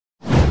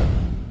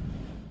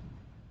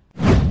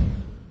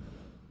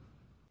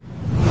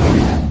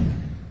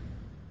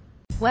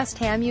West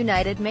Ham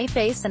United may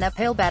face an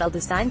uphill battle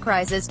to sign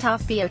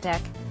Kryzysztof Piatek.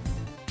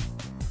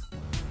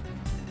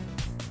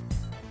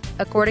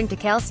 According to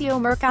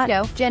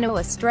Calciomercato,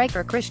 Genoa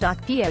striker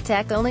Krzysztok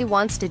Piatek only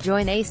wants to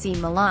join AC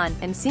Milan,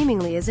 and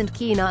seemingly isn't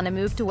keen on a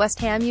move to West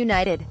Ham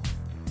United.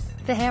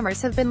 The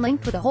Hammers have been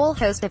linked with a whole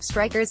host of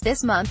strikers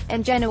this month,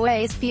 and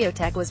Genoa's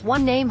Piatek was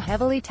one name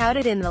heavily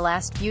touted in the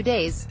last few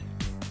days.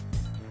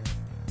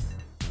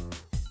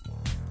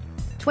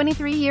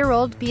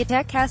 23-year-old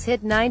Piatek has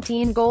hit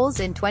 19 goals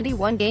in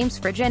 21 games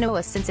for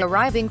Genoa since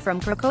arriving from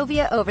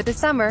Cracovia over the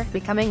summer,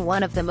 becoming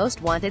one of the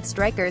most wanted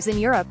strikers in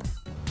Europe.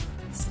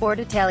 Sport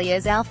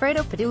Italia's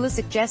Alfredo Padula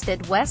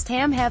suggested West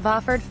Ham have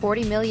offered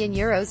 €40 million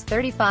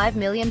 £35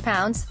 million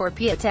for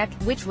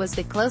Piatek, which was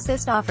the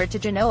closest offer to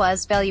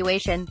Genoa's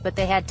valuation, but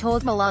they had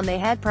told Milan they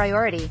had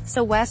priority,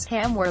 so West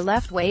Ham were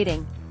left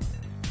waiting.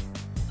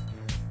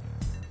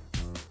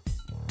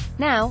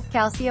 Now,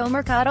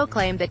 Calciomercato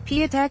claimed that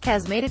Piatek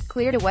has made it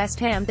clear to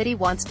West Ham that he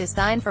wants to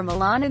sign for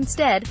Milan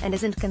instead, and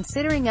isn't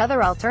considering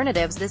other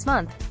alternatives this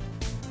month.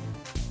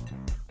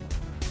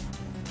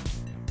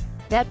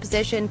 That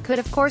position could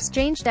of course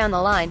change down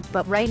the line,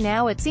 but right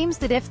now it seems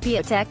that if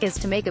Piatek is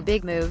to make a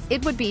big move,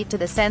 it would be to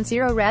the San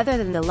Siro rather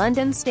than the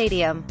London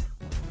Stadium.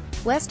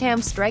 West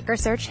Ham's striker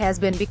search has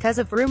been because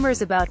of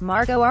rumors about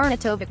Marko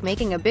Arnautovic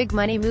making a big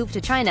money move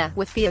to China,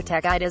 with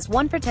Piatek eyed as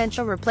one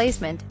potential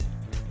replacement.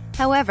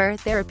 However,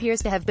 there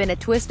appears to have been a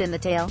twist in the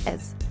tale,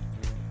 as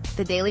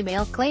the Daily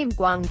Mail claimed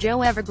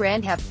Guangzhou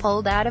Evergrande have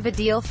pulled out of a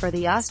deal for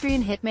the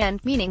Austrian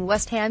hitman, meaning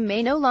West Ham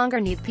may no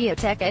longer need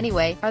Piatek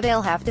anyway, or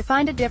they'll have to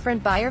find a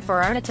different buyer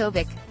for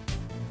Arnautovic.